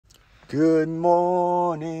Good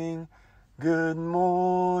morning, good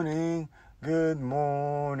morning, good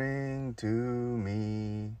morning to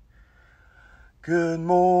me. Good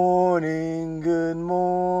morning, good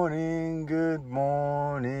morning, good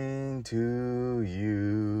morning to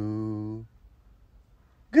you.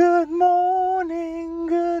 Good morning,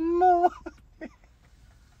 good morning.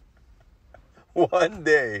 One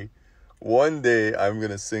day I'm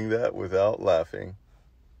going to sing that without laughing.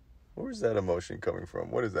 Where's that emotion coming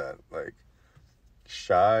from? What is that? Like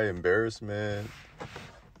shy, embarrassment?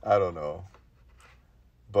 I don't know.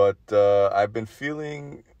 But I've been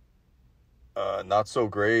feeling not so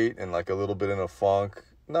great and like a little bit in a funk.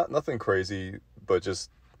 Nothing crazy, but just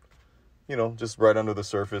right under the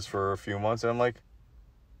surface for a few months. And I'm like,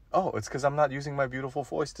 oh, it's because I'm not using my beautiful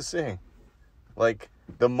voice to sing. Like,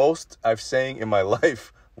 the most I've sang in my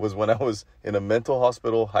life was when I was in a mental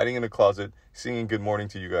hospital, hiding in a closet, singing good morning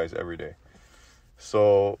to you guys every day.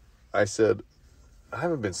 So I said, I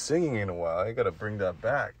haven't been singing in a while. I got to bring that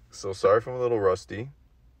back. So sorry if I'm a little rusty.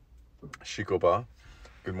 Shikoba.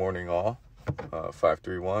 Good morning, all.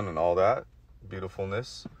 531 and all that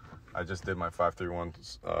beautifulness. I just did my 531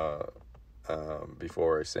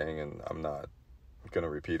 before I sang, and I'm not going to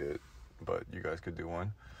repeat it, but you guys could do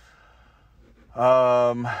one.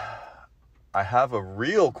 I have a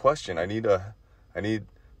real question. I need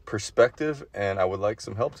perspective, and I would like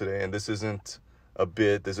some help today. And this isn't a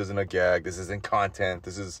bit, this isn't a gag, this isn't content.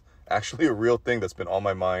 This is actually a real thing that's been on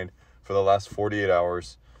my mind for the last 48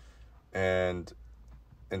 hours. And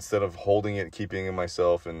instead of holding it, keeping it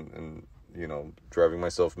myself and driving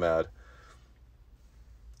myself mad,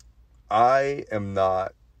 I am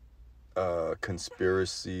not a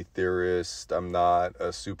conspiracy theorist. I'm not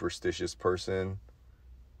a superstitious person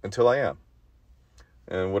until I am.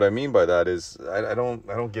 And what I mean by that is I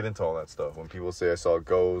don't get into all that stuff. When people say I saw a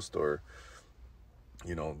ghost or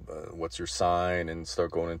what's your sign, and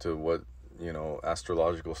start going into what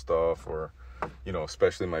astrological stuff, or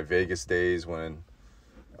especially my Vegas days when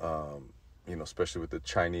especially with the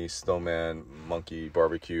Chinese snowman monkey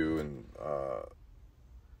barbecue and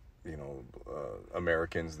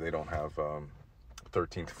Americans, they don't have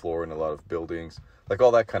 13th floor in a lot of buildings, like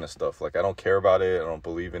all that kind of stuff. Like, I don't care about it. I don't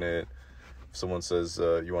believe in it. If someone says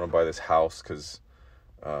you want to buy this house because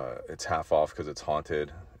it's half off because it's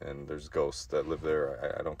haunted and there's ghosts that live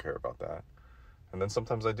there, I don't care about that. And then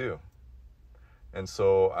sometimes I do. And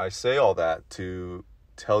so I say all that to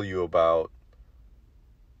tell you about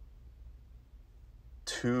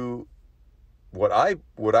what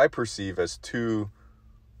I perceive as two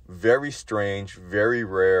very strange, very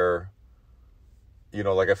rare,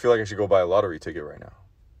 like I feel like I should go buy a lottery ticket right now.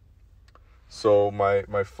 So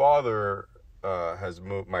my father has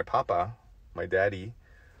moved, my papa, my daddy,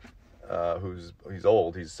 he's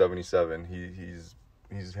old, he's 77,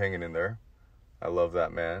 he's hanging in there. I love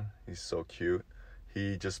that man. He's so cute.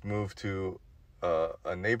 He just moved to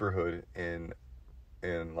a neighborhood in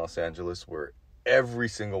Los Angeles where every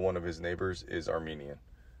single one of his neighbors is Armenian.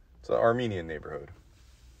 It's an Armenian neighborhood.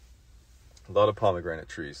 A lot of pomegranate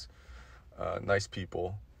trees. Nice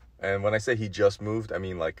people. And when I say he just moved, I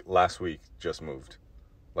mean like last week just moved.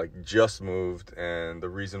 Like just moved. And the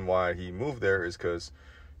reason why he moved there is because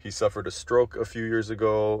he suffered a stroke a few years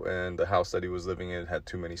ago, and the house that he was living in had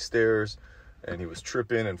too many stairs, and he was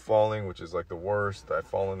tripping and falling, which is like the worst. I've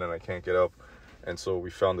fallen and I can't get up. And so we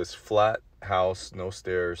found this flat house, no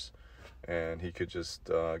stairs, and he could just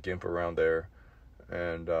gimp around there.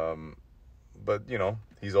 And but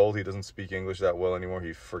he's old. He doesn't speak English that well anymore.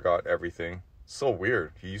 He forgot everything. So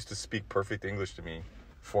weird. He used to speak perfect English to me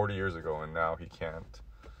 40 years ago, and now he can't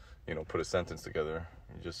put a sentence together.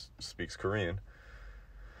 He just speaks Korean.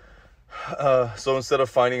 So instead of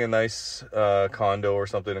finding a nice condo or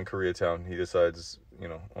something in Koreatown, he decides,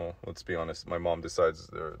 let's be honest, my mom decides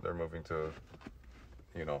they're moving to,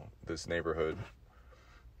 this neighborhood.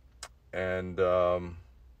 And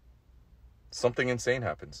something insane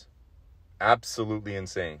happens. Absolutely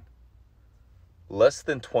insane. Less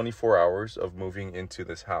than 24 hours of moving into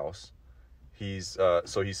this house, he's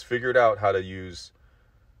figured out how to use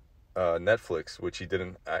Netflix, which he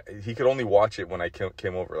didn't. He could only watch it when I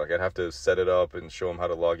came over. Like, I'd have to set it up and show him how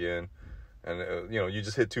to log in, and you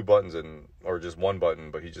just hit two buttons or just one button.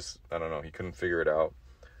 But he just, I don't know, he couldn't figure it out.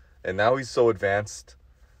 And now he's so advanced.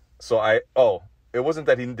 So it wasn't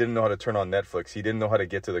that he didn't know how to turn on Netflix. He didn't know how to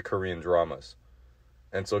get to the Korean dramas.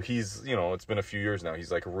 And so he's, it's been a few years now.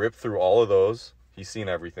 He's like ripped through all of those. He's seen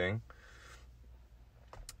everything.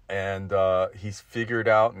 And he's figured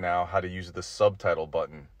out now how to use the subtitle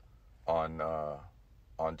button on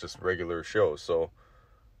just regular shows. So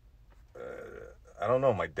I don't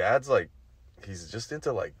know, my dad's like he's just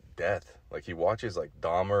into like death. Like he watches like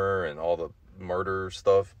Dahmer and all the murder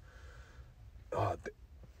stuff.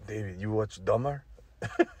 David, you watch Dahmer?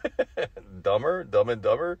 Dahmer? Dumb and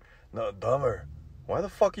Dumber? No, Dahmer. Why the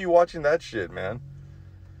fuck are you watching that shit, man?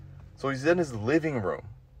 So he's in his living room.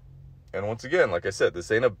 And once again, like I said,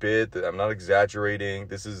 this ain't a bit. I'm not exaggerating.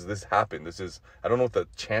 This happened. I don't know what the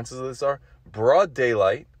chances of this are. Broad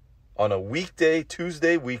daylight on a weekday,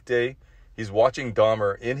 Tuesday weekday. He's watching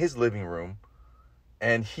Dahmer in his living room.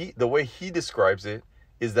 And the way he describes it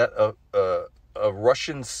is that a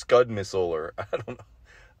Russian Scud missile, or I don't know,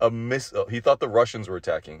 a missile. He thought the Russians were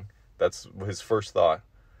attacking. That's his first thought.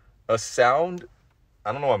 A sound,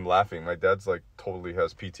 I don't know why I'm laughing. My dad's like totally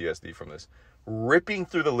has PTSD from this. Ripping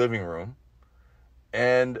through the living room,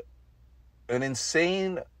 and an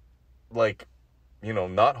insane, like, you know,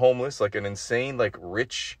 not homeless, like an insane, like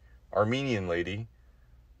rich Armenian lady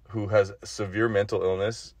who has severe mental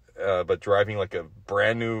illness, but driving like a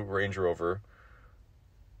brand new Range Rover,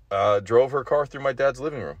 drove her car through my dad's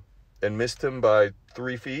living room and missed him by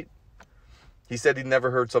 3 feet. He said he'd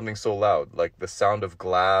never heard something so loud, like the sound of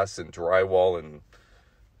glass and drywall and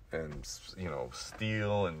you know,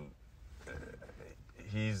 steel, and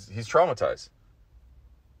he's traumatized.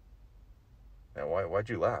 Now, why'd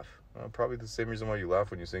you laugh? Probably the same reason why you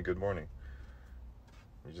laugh when you say good morning.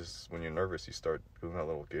 When you're nervous, you start doing that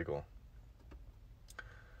little giggle.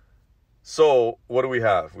 So, what do we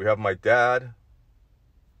have? We have my dad.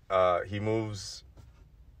 He moves,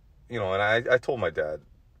 you know, and I told my dad,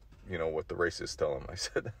 you know, what the racists tell him. I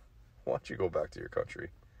said, why don't you go back to your country?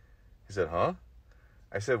 He said, huh?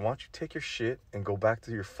 I said, why don't you take your shit and go back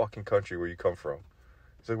to your fucking country where you come from?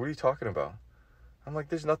 He's like, what are you talking about? I'm like,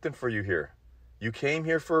 there's nothing for you here. You came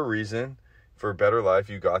here for a reason, for a better life.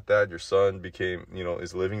 You got that. Your son became, you know,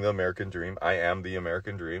 is living the American dream. I am the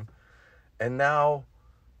American dream. And now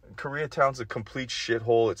Koreatown's a complete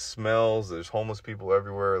shithole. It smells. There's homeless people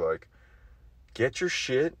everywhere. Like, get your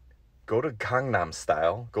shit, go to Gangnam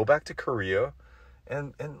Style, go back to Korea,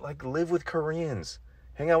 and like live with Koreans.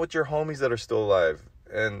 Hang out with your homies that are still alive,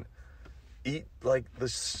 and eat like the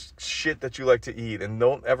shit that you like to eat, and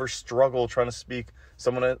don't ever struggle trying to speak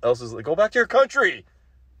someone else's. Like, go back to your country.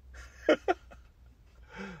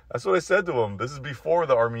 That's what I said to him. This is before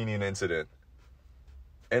the Armenian incident.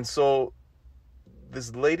 And so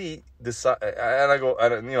this lady decided, and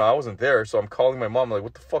I wasn't there, so I'm calling my mom, like,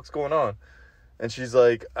 what the fuck's going on? And she's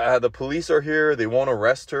like, the police are here, they won't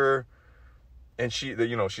arrest her. And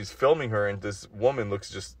she's filming her, and this woman looks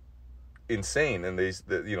just insane. And I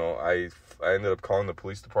ended up calling the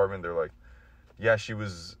police department. They're like, yeah, she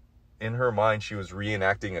was, in her mind, she was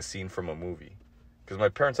reenacting a scene from a movie. Because my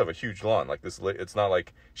parents have a huge lawn. Like, it's not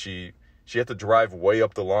like she had to drive way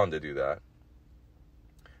up the lawn to do that.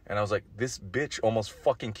 And I was like, this bitch almost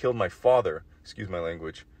fucking killed my father. Excuse my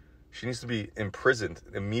language. She needs to be imprisoned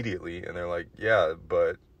immediately. And they're like, yeah,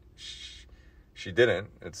 but she didn't.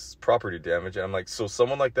 It's property damage. And I'm like, so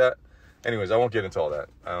someone like that. Anyways, I won't get into all that.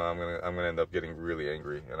 I'm gonna end up getting really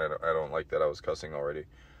angry, and I don't like that. I was cussing already.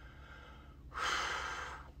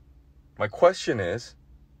 My question is,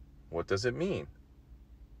 what does it mean?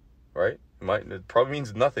 Right? It probably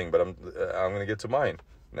means nothing, but I'm gonna get to mine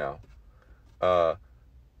now.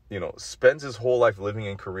 Spends his whole life living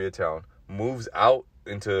in Koreatown, moves out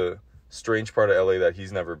into strange part of LA that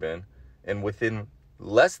he's never been, and within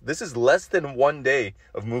this is less than 1 day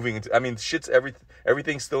of moving into, I mean,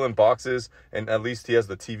 everything's still in boxes, and at least he has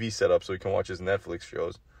the TV set up so he can watch his Netflix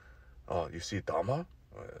shows. Oh, you see Dahmer?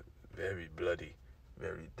 Very bloody,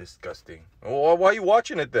 very disgusting. Well, why are you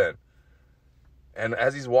watching it then? And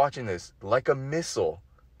as he's watching this, like a missile,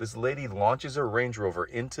 this lady launches her Range Rover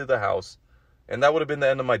into the house, and that would have been the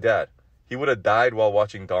end of my dad. He would have died while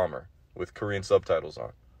watching Dahmer with Korean subtitles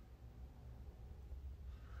on.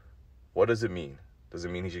 What does it mean? Does it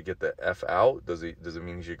mean he should get the F out? Does it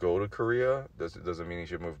mean he should go to Korea? Does it mean he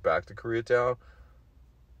should move back to Koreatown?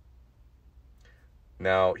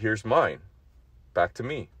 Now, here's mine. Back to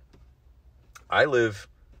me. I live,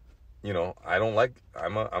 I don't like,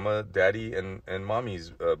 I'm a daddy and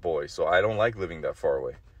mommy's boy, so I don't like living that far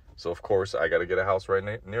away. So, of course, I got to get a house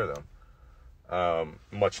right near them.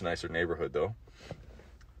 Much nicer neighborhood, though.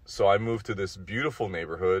 So I moved to this beautiful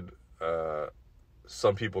neighborhood.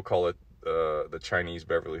 Some people call it the Chinese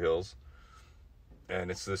Beverly Hills. And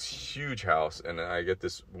it's this huge house, and I get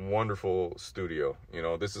this wonderful studio.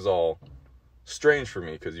 This is all strange for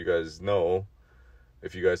me because you guys know,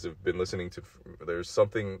 if you guys have been listening to, there's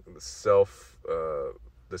something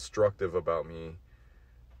self-destructive about me,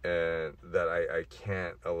 and that I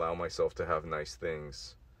can't allow myself to have nice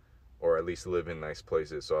things, or at least live in nice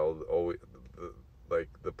places. So I'll always, like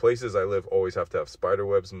the places I live always have to have spider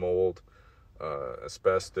webs, mold,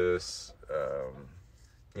 asbestos,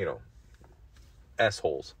 you know,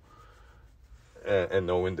 assholes, and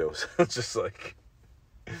no windows. It's just like,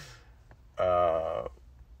 I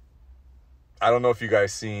don't know if you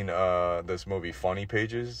guys seen this movie Funny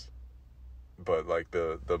Pages, but like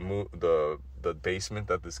the basement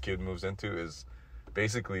that this kid moves into is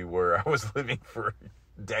basically where I was living for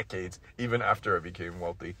decades, even after I became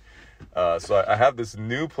wealthy. So I have this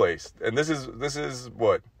new place, and this is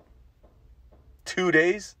what, 2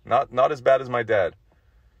 days, not as bad as my dad.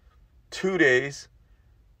 2 days.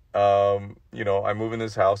 You know, I move in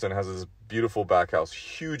this house, and it has this beautiful back house,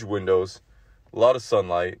 huge windows, a lot of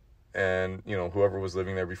sunlight, and you know, whoever was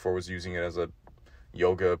living there before was using it as a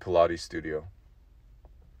yoga Pilates studio.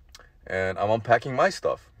 And I'm unpacking my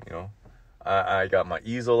stuff, you know. I got my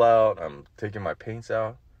easel out, I'm taking my paints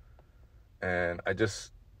out, and I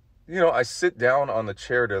just, you know, I sit down on the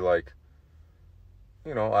chair to, like,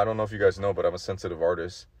 you know, I don't know if you guys know, but I'm a sensitive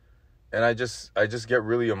artist, and I just get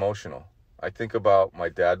really emotional. I think about my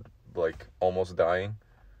dad, like, almost dying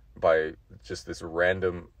by just this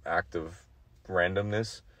random act of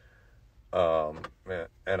randomness,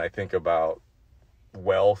 and I think about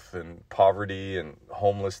wealth and poverty and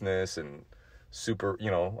homelessness and super, you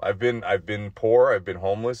know, I've been poor, I've been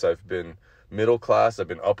homeless, I've been middle class, I've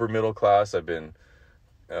been upper middle class, I've been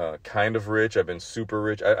kind of rich, I've been super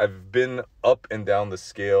rich. I've been up and down the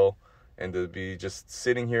scale, and to be just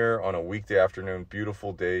sitting here on a weekday afternoon,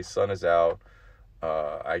 beautiful day, sun is out,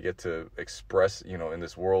 I get to express, you know, in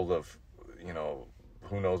this world of, you know,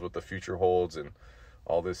 who knows what the future holds, and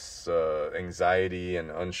all this anxiety and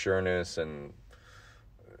unsureness and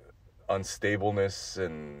unstableness,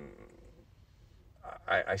 and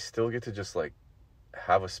I still get to just, like,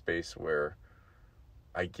 have a space where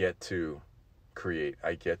I get to create,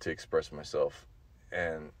 I get to express myself,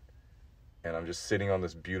 and I'm just sitting on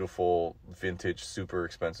this beautiful vintage super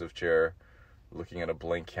expensive chair looking at a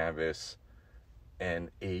blank canvas, and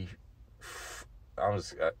a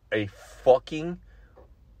fucking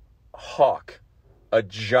hawk, a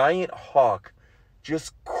giant hawk,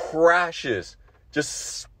 just crashes,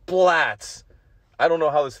 just splats. I don't know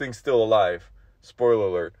how this thing's still alive. Spoiler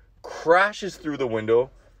alert. Crashes through the window,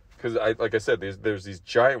 because like I said, there's these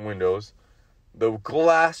giant windows. The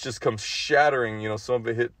glass just comes shattering. You know, some of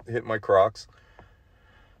it hit my Crocs.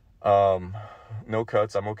 No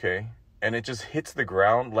cuts. I'm okay. And it just hits the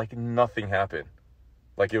ground like nothing happened.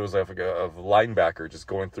 Like it was like a linebacker just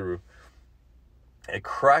going through. It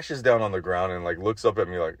crashes down on the ground and, like, looks up at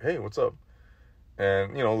me like, "Hey, what's up?"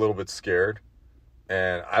 And, you know, a little bit scared.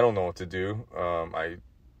 And I don't know what to do.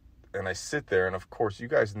 I sit there, and of course, you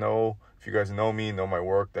guys know, if you guys know me, know my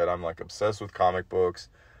work, that I'm, like, obsessed with comic books.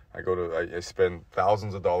 I spend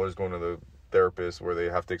thousands of dollars going to the therapist where they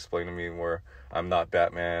have to explain to me where I'm not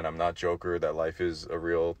Batman, I'm not Joker, that life is a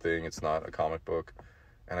real thing, it's not a comic book.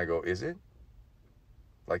 And I go, is it?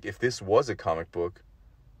 Like, if this was a comic book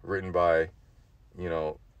written by, you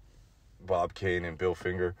know, Bob Kane and Bill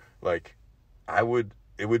Finger, like,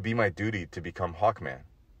 it would be my duty to become Hawkman,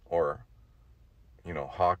 or, you know,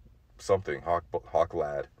 Hawk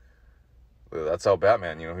Lad. That's how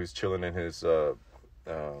Batman, you know, who's chilling in his, I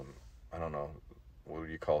don't know, what would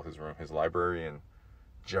you call his room, his library, and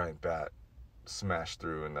giant bat smashed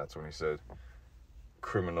through, and that's when he said,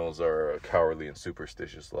 criminals are a cowardly and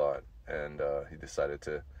superstitious lot, and he decided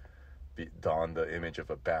to don the image of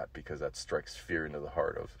a bat because that strikes fear into the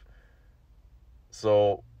heart of.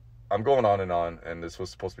 So I'm going on, and this was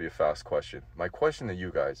supposed to be a fast question. My question to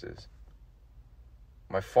you guys is,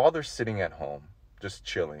 my father's sitting at home, just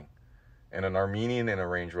chilling, and an Armenian in a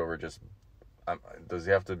Range Rover does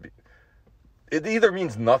he have to be? It either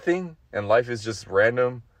means nothing, and life is just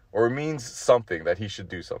random, or it means something, that he should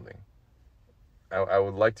do something. I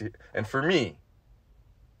would like to, and for me,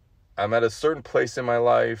 I'm at a certain place in my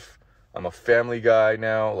life. I'm a family guy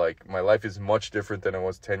now. Like, my life is much different than it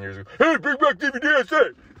was 10 years ago. Hey, bring back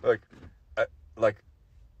DVD,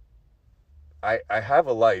 I have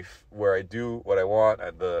a life where I do what I want.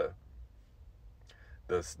 The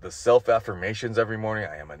self-affirmations every morning.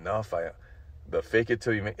 I am enough. The fake it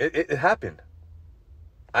till you make it. It happened.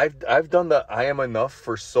 I've done the I am enough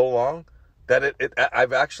for so long that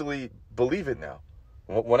I've actually believe it now.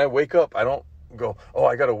 When I wake up, I don't go, oh,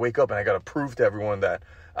 I got to wake up and I got to prove to everyone that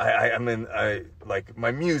I like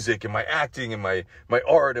my music and my acting and my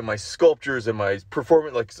art and my sculptures and my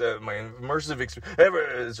performance, like my immersive experience.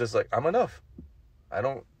 It's just like, I'm enough. I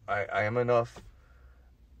am enough.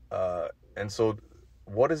 And so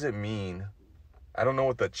what does it mean? I don't know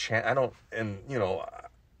what and, you know,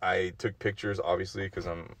 I took pictures, obviously, because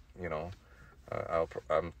I'm, you know,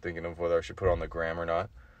 I'm thinking of whether I should put it on the gram or not.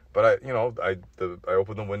 But I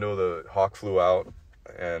opened the window, the hawk flew out,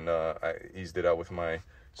 and I eased it out with my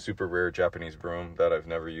super rare Japanese broom that I've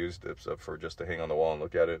never used except for just to hang on the wall and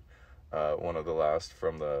look at it. One of the last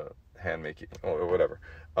from the hand making or whatever.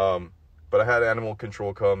 But I had animal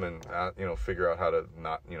control come and figure out how to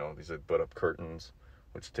not these are put up curtains,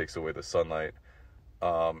 which takes away the sunlight.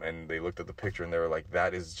 And they looked at the picture and they were like,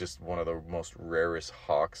 that is just one of the most rarest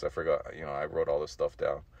hawks. I forgot, I wrote all this stuff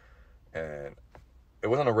down, and it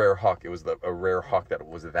wasn't a rare hawk. It was a rare hawk that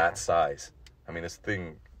was that size. I mean, this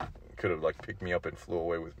thing could have like picked me up and flew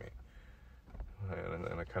away with me.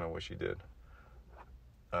 And I kind of wish he did.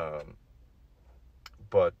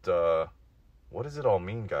 But what does it all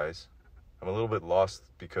mean, guys? I'm a little bit lost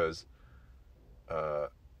because, I'm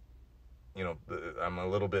a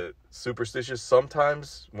little bit superstitious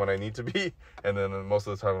sometimes when I need to be. And then most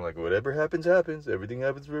of the time I'm like, whatever happens, happens. Everything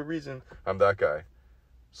happens for a reason. I'm that guy.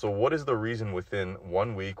 So what is the reason within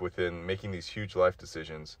 1 week, within making these huge life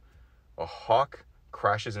decisions, a hawk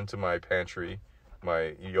crashes into my pantry,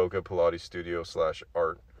 my yoga Pilates studio /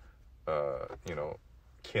 art,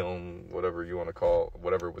 kiln, whatever you want to call,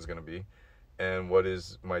 whatever it was going to be. And what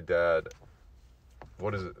is my dad?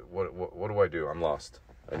 What is it? What do I do? I'm lost.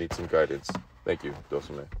 I need some guidance. Thank you,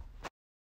 Dosame.